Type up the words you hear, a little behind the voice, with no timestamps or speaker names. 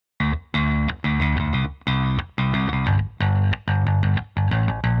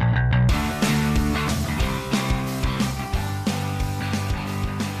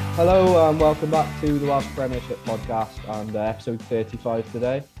Hello and welcome back to the Welsh Premiership podcast and episode 35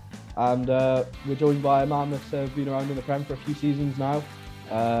 today. And we're joined by a man that's been around in the Prem for a few seasons now.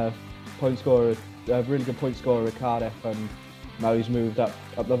 Point scorer, a really good point scorer at Cardiff, and now he's moved up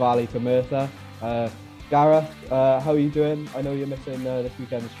the valley to Merthyr. Gareth, how are you doing? I know you're missing this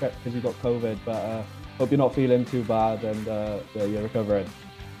weekend's trip because you got COVID, but hope you're not feeling too bad and you're recovering.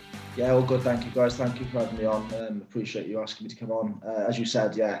 Yeah, all good. Thank you, guys. Thank you for having me on. Appreciate you asking me to come on. As you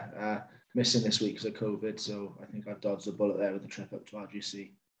said, missing this week because of COVID, so I think I've dodged a bullet there with the trip up to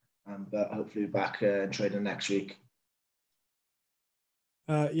RGC. But hopefully back training next week.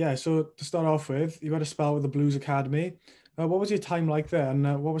 So to start off with, you had a spell with the Blues Academy. What was your time like there,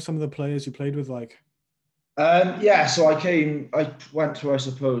 and what were some of the players you played with like? So I went through, I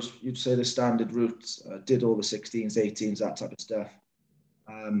suppose you'd say, the standard route. Did all the 16s, 18s, that type of stuff.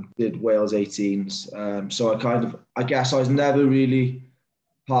 Did Wales 18s. So I guess I was never really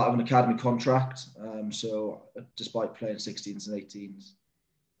part of an academy contract. So despite playing 16s and 18s,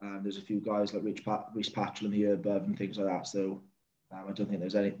 there's a few guys like Rhys Patchell here above and things like that. So I don't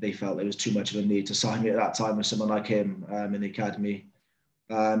think they felt there was too much of a need to sign me at that time with someone like him in the academy.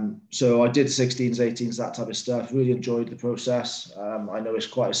 So I did 16s, 18s, that type of stuff. Really enjoyed the process. I know it's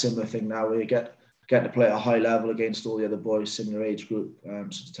quite a similar thing now where you get to play at a high level against all the other boys, similar age group, so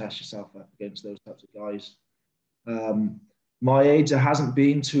to test yourself up against those types of guys. My age, there hasn't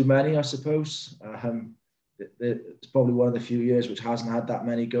been too many, I suppose. It's probably one of the few years which hasn't had that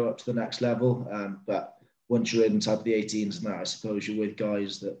many go up to the next level. But once you're in type of the 18s and that, I suppose you're with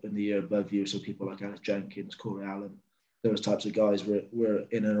guys that in the year above you, so people like Alex Jenkins, Corey Allen, those types of guys were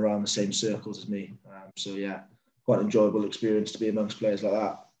in and around the same circles as me. Quite an enjoyable experience to be amongst players like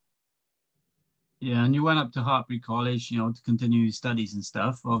that. Yeah, and you went up to Hartbury College, to continue your studies and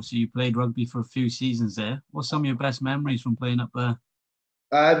stuff. Obviously, you played rugby for a few seasons there. What's some of your best memories from playing up there?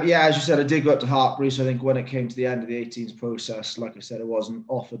 As you said, I did go up to Hartbury. So I think when it came to the end of the 18s process, like I said, I wasn't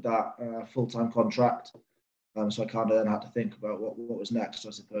offered that full-time contract. So I kind of then had to think about what was next,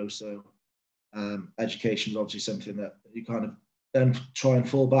 I suppose. So education is obviously something that you kind of then try and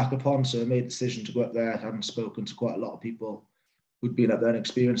fall back upon. So I made the decision to go up there. I hadn't spoken to quite a lot of people who'd been up there and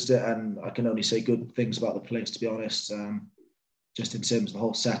experienced it, and I can only say good things about the place, to be honest. Just in terms of the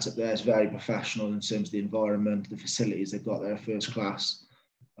whole setup there, it's very professional in terms of the environment, the facilities they've got there, first class.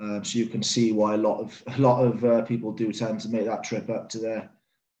 So you can see why a lot of people do tend to make that trip up to there,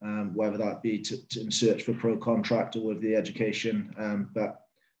 whether that be to in search for a pro contract or with the education. But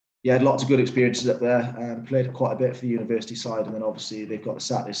yeah, had lots of good experiences up there. Played quite a bit for the university side, and then obviously they've got the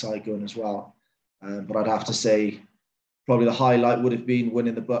Saturday side going as well. But I'd have to say, probably the highlight would have been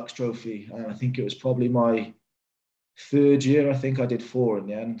winning the Bucks Trophy. I think it was probably my third year. I think I did 4 in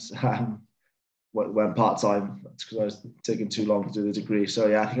the end. Went part-time because I was taking too long to do the degree. So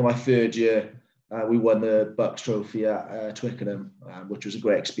yeah, I think in my third year, we won the Bucks Trophy at Twickenham, which was a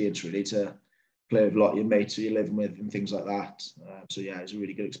great experience really to play with a lot of your mates who you're living with and things like that. So yeah, it was a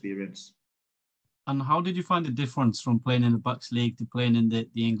really good experience. And how did you find the difference from playing in the Bucks League to playing in the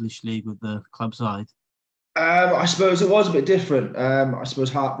English League with the club side? I suppose it was a bit different. I suppose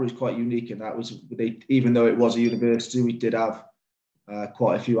Hartbury is quite unique in that even though it was a university, we did have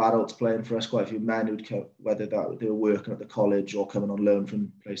quite a few adults playing for us, quite a few men who'd come, whether that they were working at the college or coming on loan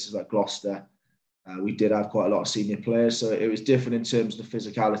from places like Gloucester. We did have quite a lot of senior players, so it was different in terms of the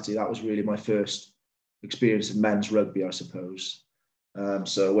physicality. That was really my first experience of men's rugby, I suppose.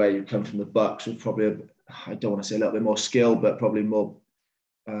 So where you come from the Bucks with probably, I don't want to say a little bit more skill, but probably more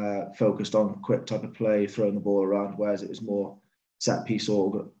focused on quick type of play, throwing the ball around, whereas it was more set piece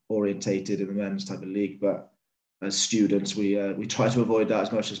orientated in the men's type of league. But as students, we try to avoid that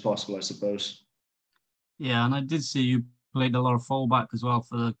as much as possible, I suppose. Yeah, and I did see you played a lot of fullback as well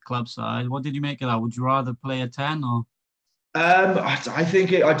for the club side. What did you make of that? Would you rather play a 10 or? I don't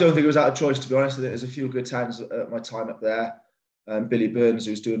think it was out of choice, to be honest. There's a few good times at my time up there. Billy Burns,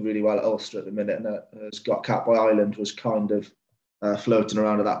 who's doing really well at Ulster at the minute and has got capped by Ireland, was kind of floating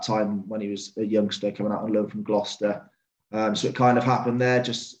around at that time when he was a youngster coming out on loan from Gloucester. So it kind of happened there.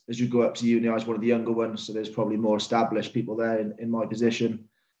 Just as you go up to uni, I was one of the younger ones, so there's probably more established people there in my position.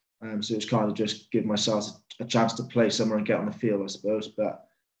 So it's kind of just giving myself a chance to play somewhere and get on the field, I suppose. But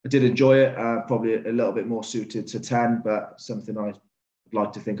I did enjoy it. Probably a little bit more suited to 10, but something I'd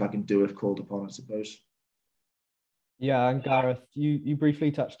like to think I can do if called upon, I suppose. Yeah, and Gareth, you briefly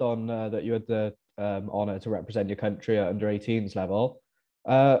touched on that you had the honour to represent your country at under 18s level.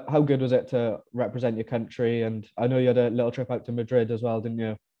 How good was it to represent your country? And I know you had a little trip out to Madrid as well, didn't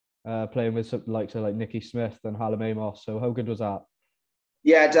you? Playing with some like Nicky Smith and Hallam Amos. So how good was that?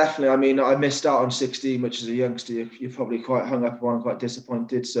 Yeah, definitely. I mean, I missed out on 16, which as a youngster, you're probably quite hung up on and quite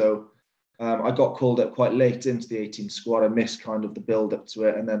disappointed. So I got called up quite late into the 18 squad. I missed kind of the build up to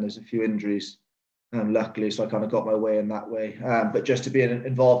it. And then there's a few injuries, luckily. So I kind of got my way in that way. But just to be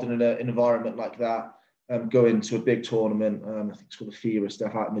involved in an environment like that, going to a big tournament, I think it's called the FIRA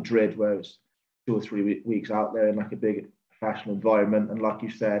stuff out in Madrid, where it was 2 or 3 weeks out there in like a big professional environment. And like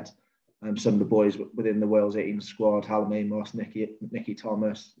you said, some of the boys within the Wales 18 squad, Hallam Amos, Nicky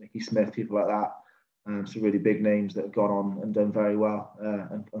Thomas, Nicky Smith, people like that. Some really big names that have gone on and done very well.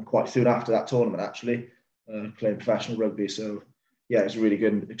 And quite soon after that tournament, actually, playing professional rugby. So, yeah, it was a really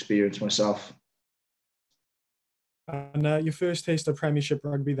good experience myself. And your first taste of Premiership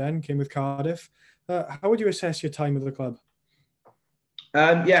rugby then came with Cardiff. How would you assess your time with the club?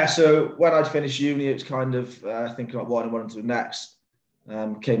 Yeah, so when I'd finished uni, it was kind of thinking about what I wanted to do next.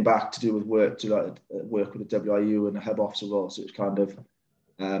 Came back to do with work, to work with the WIU and the hub officer role. So it was kind of,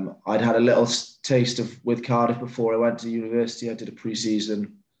 I'd had a little taste with Cardiff before I went to university. I did a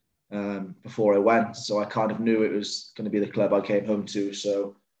pre-season before I went. So I kind of knew it was going to be the club I came home to.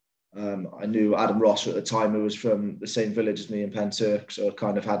 So I knew Adam Ross at the time, who was from the same village as me in Merthyr. So I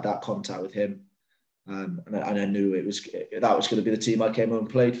kind of had that contact with him. And I knew that was going to be the team I came home and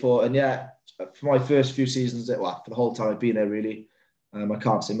played for. And yeah, for my first few seasons, for the whole time I've been there, really, I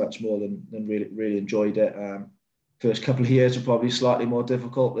can't say much more than really enjoyed it. First couple of years were probably slightly more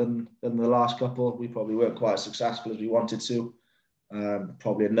difficult than the last couple. We probably weren't quite as successful as we wanted to.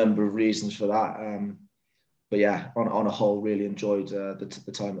 Probably a number of reasons for that. But yeah, on a whole, really enjoyed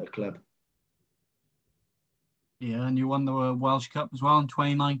the time at the club. Yeah, and you won the Welsh Cup as well in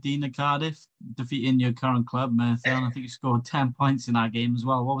 2019 at Cardiff, defeating your current club, Merthyr. And I think you scored 10 points in that game as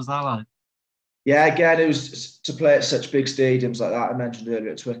well. What was that like? Yeah, again, it was to play at such big stadiums like that. I mentioned earlier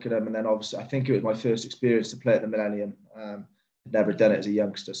at Twickenham, and then obviously I think it was my first experience to play at the Millennium. I'd never done it as a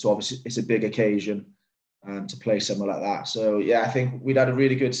youngster, so obviously it's a big occasion to play somewhere like that. So yeah, I think we'd had a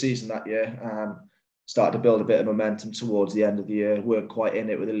really good season that year. Started to build a bit of momentum towards the end of the year. Weren't quite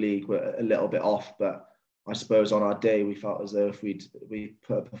in it with the league, we're a little bit off, but I suppose on our day we felt as though if we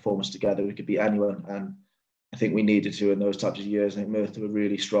put a performance together, we could beat anyone. And I think we needed to in those types of years. I think Merthyr were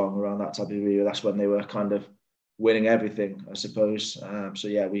really strong around that type of year. That's when they were kind of winning everything, I suppose. So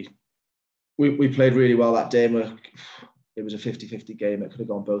yeah, we played really well that day. It was a 50-50 game. It could have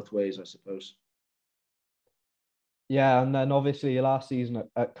gone both ways, I suppose. Yeah, and then obviously your last season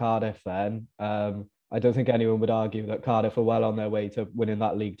at Cardiff then, I don't think anyone would argue that Cardiff were well on their way to winning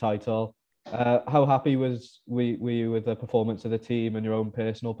that league title. How happy were you with the performance of the team and your own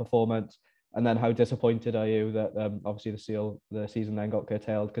personal performance? And then how disappointed are you that obviously the season then got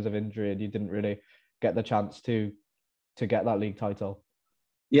curtailed because of injury and you didn't really get the chance to get that league title?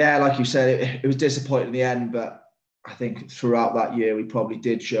 Yeah, like you said, it was disappointing in the end, but I think throughout that year we probably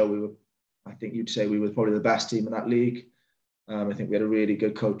did show I think you'd say we were probably the best team in that league. I think we had a really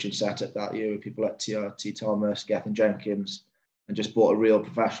good coaching setup that year with people like T. Thomas, Gethin Jenkins, and just brought a real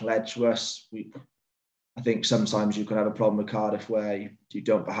professional edge to us. I think sometimes you can have a problem with Cardiff where you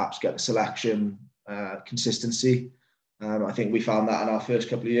don't perhaps get the selection consistency. I think we found that in our first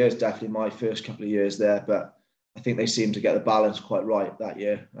couple of years, definitely my first couple of years there, but I think they seemed to get the balance quite right that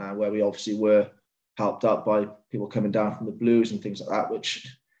year, where we obviously were helped out by people coming down from the Blues and things like that,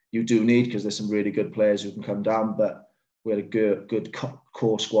 which you do need because there's some really good players who can come down, but we had a good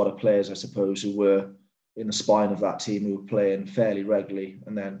core squad of players, I suppose, who were in the spine of that team who were playing fairly regularly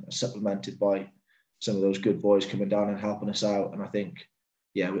and then supplemented by some of those good boys coming down and helping us out. And I think,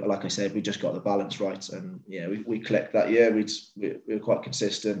 yeah, like I said, we just got the balance right. And yeah, we clicked that year. We were quite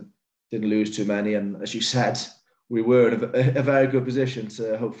consistent, didn't lose too many. And as you said, we were in a very good position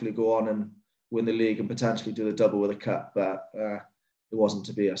to hopefully go on and win the league and potentially do the double with a cup. But it wasn't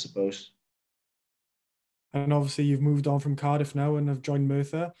to be, I suppose. And obviously you've moved on from Cardiff now and have joined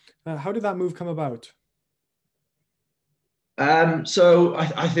Merthyr. How did that move come about? So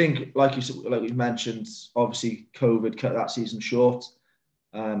I think, like we mentioned, obviously COVID cut that season short.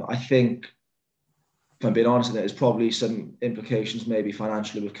 I think, if I'm being honest, there's probably some implications maybe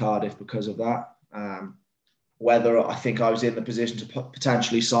financially with Cardiff because of that. Whether I think I was in the position to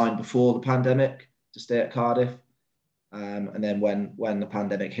potentially sign before the pandemic to stay at Cardiff. And then when the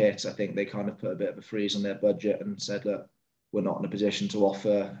pandemic hit, I think they kind of put a bit of a freeze on their budget and said, look, we're not in a position to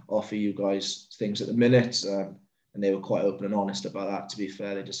offer you guys things at the minute. And they were quite open and honest about that, to be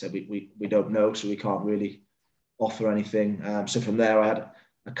fair. They just said, we don't know, so we can't really offer anything. So from there, I had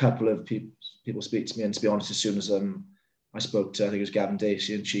a couple of people speak to me. And to be honest, as soon as I spoke to, I think it was Gavin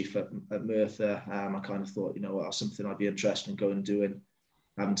Dacey and Chief at Merthyr, I kind of thought, you know what, something I'd be interested in going and doing.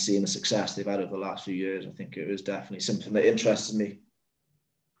 I haven't seen the success they've had over the last few years. I think it was definitely something that interested me.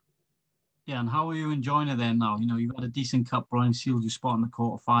 Yeah, and how are you enjoying it then now? You've had a decent cup run, sealed your spot in the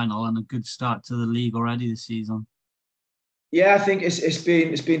quarter-final and a good start to the league already this season. Yeah, I think it's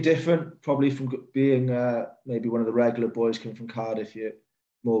been different, probably from being maybe one of the regular boys coming from Cardiff. You're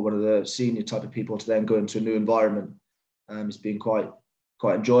more one of the senior type of people to then go into a new environment. It's been quite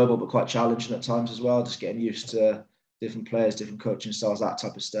enjoyable, but quite challenging at times as well. Just getting used to different players, different coaching styles, that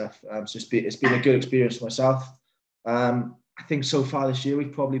type of stuff. So it's been a good experience for myself. I think so far this year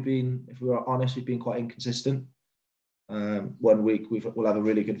we've probably been, if we were honest, we've been quite inconsistent. 1 week we'll have a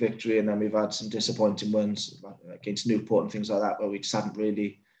really good victory, and then we've had some disappointing ones against Newport and things like that, where we just haven't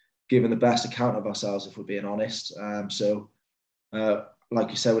really given the best account of ourselves, if we're being honest. Like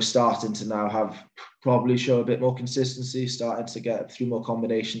you said, we're starting to now probably show a bit more consistency, starting to get a few more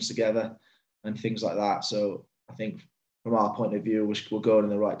combinations together and things like that. So I think from our point of view, we're going in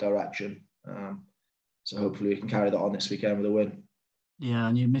the right direction. So hopefully we can carry that on this weekend with a win. Yeah,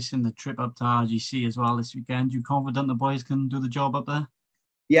 and you're missing the trip up to RGC as well this weekend. You confident the boys can do the job up there?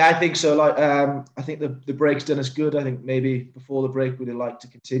 Yeah, I think so. I think the break's done us good. I think maybe before the break we'd have liked to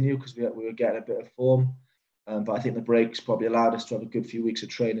continue because we were getting a bit of form. But I think the break's probably allowed us to have a good few weeks of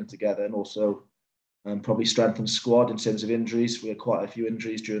training together, and also probably strengthened the squad in terms of injuries. We had quite a few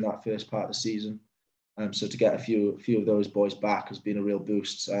injuries during that first part of the season. So to get a few of those boys back has been a real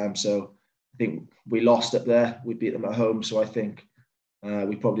boost. So I think we lost up there. We beat them at home. So I think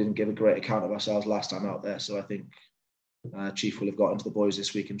we probably didn't give a great account of ourselves last time out there. So I think Chief will have got into the boys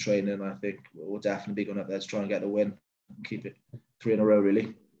this week in training. And I think we'll definitely be going up there to try and get the win and keep it 3 in a row,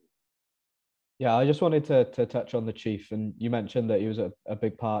 really. Yeah, I just wanted to touch on the Chief, and you mentioned that he was a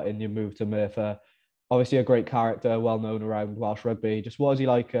big part in your move to Merthyr. Obviously a great character, well known around Welsh rugby. Just what was he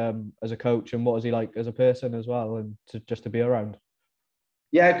like as a coach, and what was he like as a person as well, and just to be around?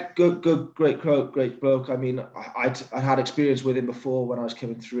 Yeah, good, great bloke. I mean, I'd had experience with him before when I was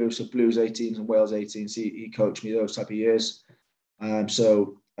coming through, so Blues 18s and Wales 18s. He coached me those type of years.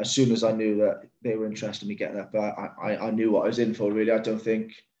 So as soon as I knew that they were interested in me getting up, I knew what I was in for, really. I don't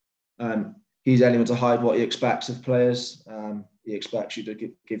think he's anyone to hide what he expects of players. He expects you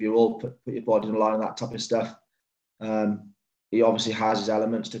to give your all, put your body in line, that type of stuff. He obviously has his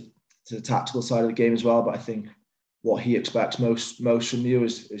elements to the tactical side of the game as well, but I think what he expects most from you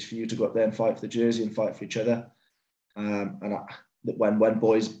is for you to go up there and fight for the jersey and fight for each other. When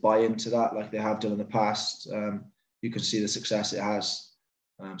boys buy into that, like they have done in the past, you can see the success it has.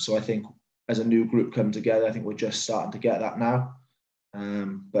 So I think as a new group come together, I think we're just starting to get that now.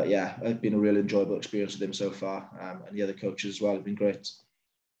 But yeah, it's been a really enjoyable experience with him so far, and the other coaches as well have been great.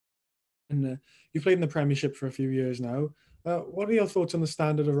 And you've played in the Premiership for a few years now. What are your thoughts on the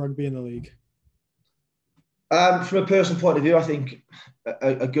standard of rugby in the league? From a personal point of view, I think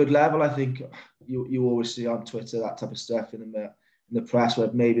a good level. I think you always see on Twitter that type of stuff in the press where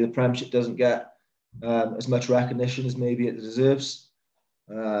maybe the Premiership doesn't get as much recognition as maybe it deserves.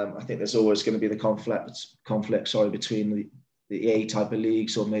 I think there's always going to be the conflict between the A type of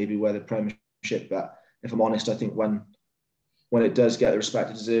leagues or maybe where the Premiership. But if I'm honest, I think when it does get the respect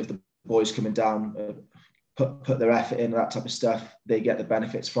it deserves, the boys coming down, put their effort in, that type of stuff, they get the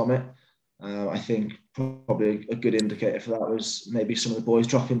benefits from it. I think probably a good indicator for that was maybe some of the boys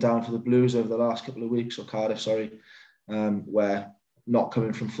dropping down for the Blues over the last couple of weeks, or Cardiff, where not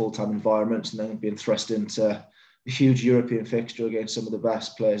coming from full-time environments and then being thrust into a huge European fixture against some of the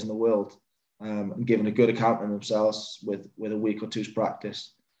best players in the world, and giving a good account of themselves with a week or two's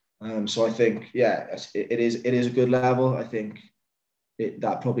practice. So I think, yeah, it is a good level. I think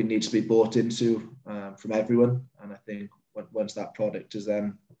that probably needs to be bought into from everyone, and I think once that product is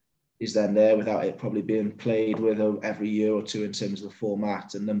then there, without it probably being played with every year or two in terms of the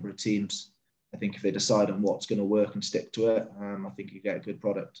format and number of teams, I think if they decide on what's going to work and stick to it, I think you get a good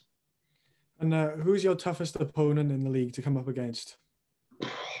product. And who's your toughest opponent in the league to come up against?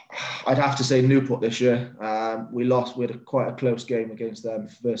 I'd have to say Newport this year. We lost. We had quite a close game against them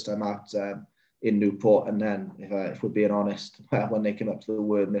first time out in Newport, and then if we're being honest, when they came up to the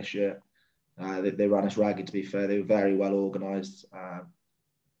Word this year, they ran us ragged. To be fair, they were very well organised.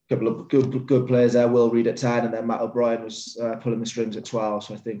 Couple of good players there. Will Reid at 10, and then Matt O'Brien was pulling the strings at 12.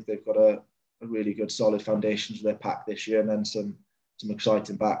 So I think they've got a really good, solid foundations for their pack this year, and then some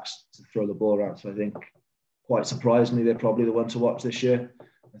exciting backs to throw the ball around. So I think, quite surprisingly, they're probably the one to watch this year.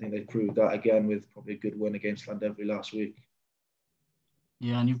 I think they proved that again with probably a good win against Llandovery last week.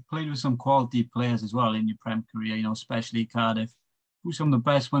 Yeah, and you've played with some quality players as well in your Prem career, especially Cardiff. Who's some of the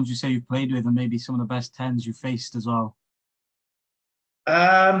best ones you say you've played with, and maybe some of the best 10s you faced as well?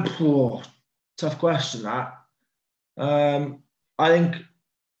 Tough question, that. I think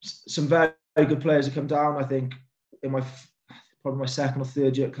some very, very good players have come down. I think probably my second or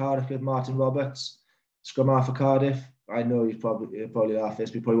third year at Cardiff with Martin Roberts, scrum half for Cardiff. I know he'll probably laugh this,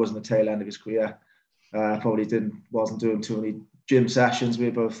 but he probably wasn't the tail end of his career. Probably wasn't doing too many gym sessions. We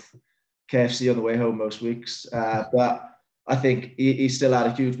were both KFC on the way home most weeks. But I think he still had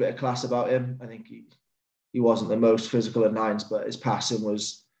a huge bit of class about him. I think he wasn't the most physical at nines, but his passing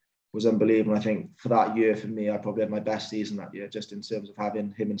was unbelievable. I think for that year, for me, I probably had my best season that year, just in terms of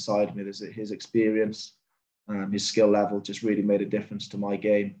having him inside me. His experience, his skill level just really made a difference to my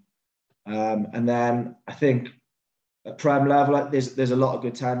game. And then I think at Prem level, there's a lot of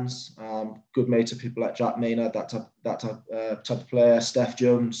good tens, good mates of people like Jack Maynard, that type of player. Steph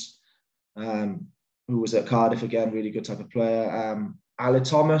Jones, who was at Cardiff again, really good type of player. Aled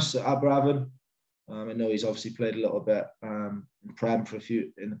Thomas at Aberavon. I know he's obviously played a little bit in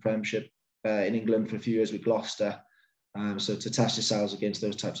the Premiership in England for a few years with Gloucester. So to test yourselves against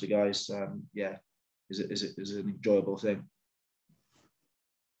those types of guys, is an enjoyable thing.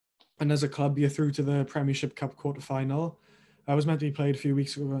 And as a club, you're through to the Premiership Cup quarter-final. I was meant to be played a few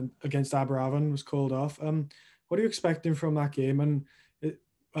weeks ago against Aberavon, was called off. What are you expecting from that game?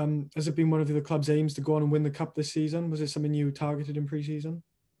 And has it been one of the club's aims to go on and win the cup this season? Was it something you targeted in pre-season?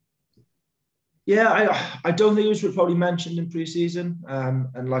 Yeah, I don't think it was probably mentioned in pre-season.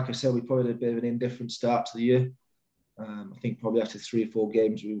 And like I said, we probably had a bit of an indifferent start to the year. I think probably after 3 or 4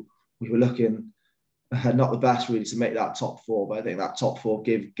 games, we were looking not the best really to make that top 4, but I think that top 4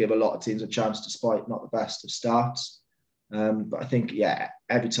 give a lot of teams a chance despite not the best of starts. But I think,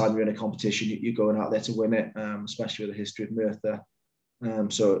 every time you're in a competition, you're going out there to win it, especially with the history of Merthyr.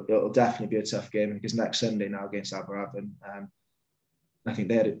 So it'll definitely be a tough game because next Sunday now against Aberavon, I think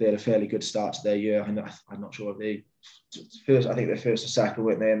they had a fairly good start to their year. I'm not sure if they first. I think they're first or second,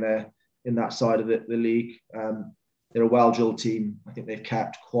 weren't they, in that side of the league. They're a well-drilled team. I think they've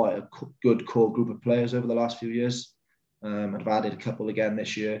kept quite a good core group of players over the last few years. And have added a couple again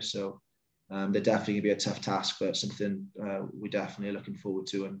this year. So they're definitely going to be a tough task, but something we definitely are looking forward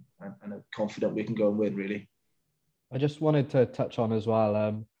to and are confident we can go and win, really. I just wanted to touch on as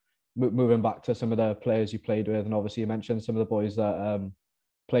well, moving back to some of the players you played with, and obviously you mentioned some of the boys that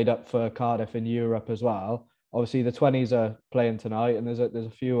played up for Cardiff in Europe as well. Obviously the 20s are playing tonight, and there's a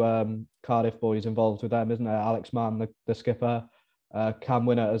few Cardiff boys involved with them, isn't there? Alex Mann, the skipper, Cam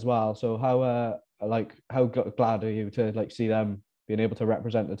Winner as well. So how glad are you to see them being able to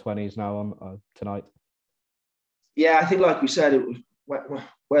represent the 20s now on tonight? Yeah, I think like we said, it was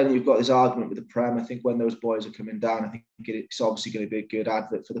when you've got this argument with the Prem. I think when those boys are coming down, I think it's obviously going to be a good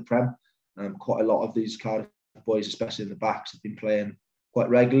advert for the Prem. Quite a lot of these Cardiff boys, especially in the backs, have been playing quite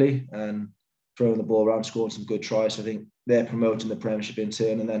regularly and throwing the ball around, scoring some good tries. So I think they're promoting the Premiership in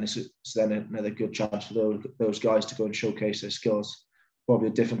turn, and then it's then another good chance for those guys to go and showcase their skills. Probably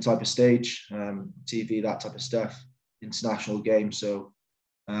a different type of stage, TV, that type of stuff, international games. So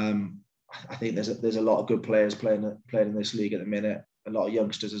I think there's a lot of good players playing in this league at the minute. A lot of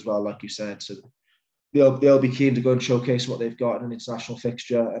youngsters as well, like you said. So they'll be keen to go and showcase what they've got in an international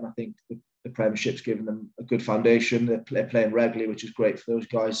fixture. And I think the Premiership's given them a good foundation. They're playing regularly, which is great for those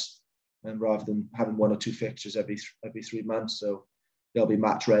guys. And rather than having 1 or 2 fixtures every 3 months, so they'll be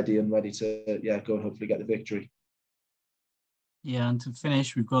match ready and ready to go and hopefully get the victory. Yeah, and to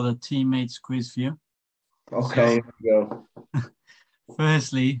finish, we've got a teammates quiz for you. Okay, here we go.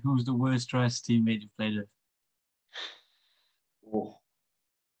 Firstly, who's the worst dressed teammate you've played with?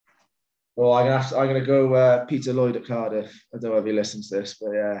 I'm gonna go Peter Lloyd at Cardiff. I don't know if he listens to this,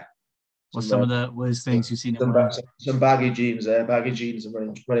 but yeah. What's some of the worst things you've seen? Some baggy jeans there,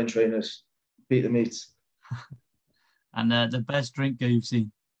 and running trainers. Beat the meats. And the best drinker you've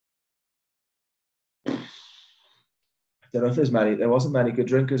seen? I don't know if there wasn't many good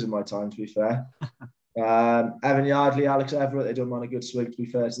drinkers in my time, to be fair. Evan Yardley, Alex Everett, they don't mind a good swig, to be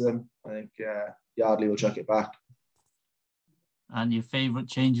fair to them. I think Yardley will chuck it back. And your favourite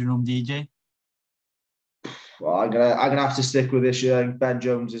changing room DJ? Well, I'm gonna have to stick with this year. Ben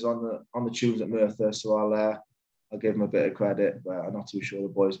Jones is on the tunes at Merthyr, so I'll give him a bit of credit, but I'm not too sure the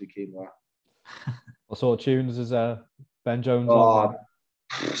boys will be keen on that. What sort of tunes is Ben Jones on?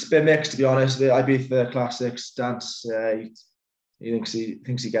 It's a bit mixed, to be honest. I beat the classics, dance. He thinks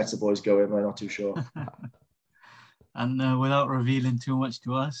he gets the boys going, but I'm not too sure. And without revealing too much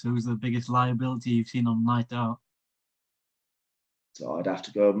to us, who's the biggest liability you've seen on night out? So I'd have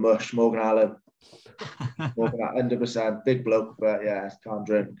to go Mush, Morgan Allen. Morgan, 100%, big bloke, but yeah, can't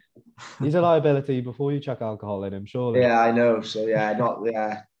drink. He's a liability before you chuck alcohol in him, surely. Yeah, I know. So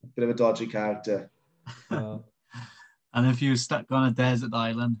bit of a dodgy character. And if you were stuck on a desert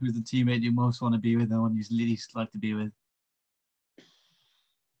island, who's the teammate you most want to be with and one you least like to be with?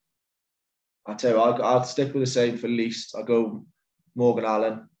 I'll tell you, I'll stick with the same for least. I'll go Morgan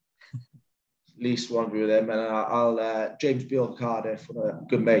Allen. Least want to be with him, and I'll James Beale for Cardiff, a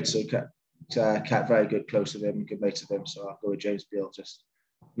good mate, so kept very good, close with him, good mate with him. So I'll go with James Beale. Just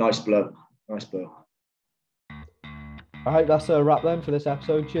nice bloke. All right, that's a wrap then for this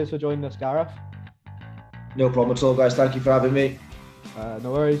episode. Cheers for joining us, Gareth. No problem at all, guys. Thank you for having me.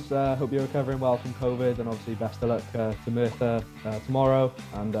 No worries. Hope you're recovering well from COVID, and obviously best of luck to Merthyr tomorrow,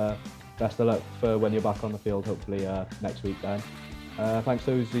 and best of luck for when you're back on the field, hopefully next week then. Thanks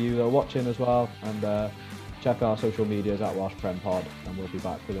to those of you that are watching as well, and check our social medias at Welsh Prem Pod, and we'll be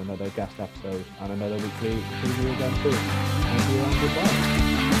back with another guest episode and another weekly preview again soon. Thank you and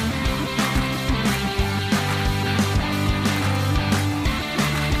goodbye.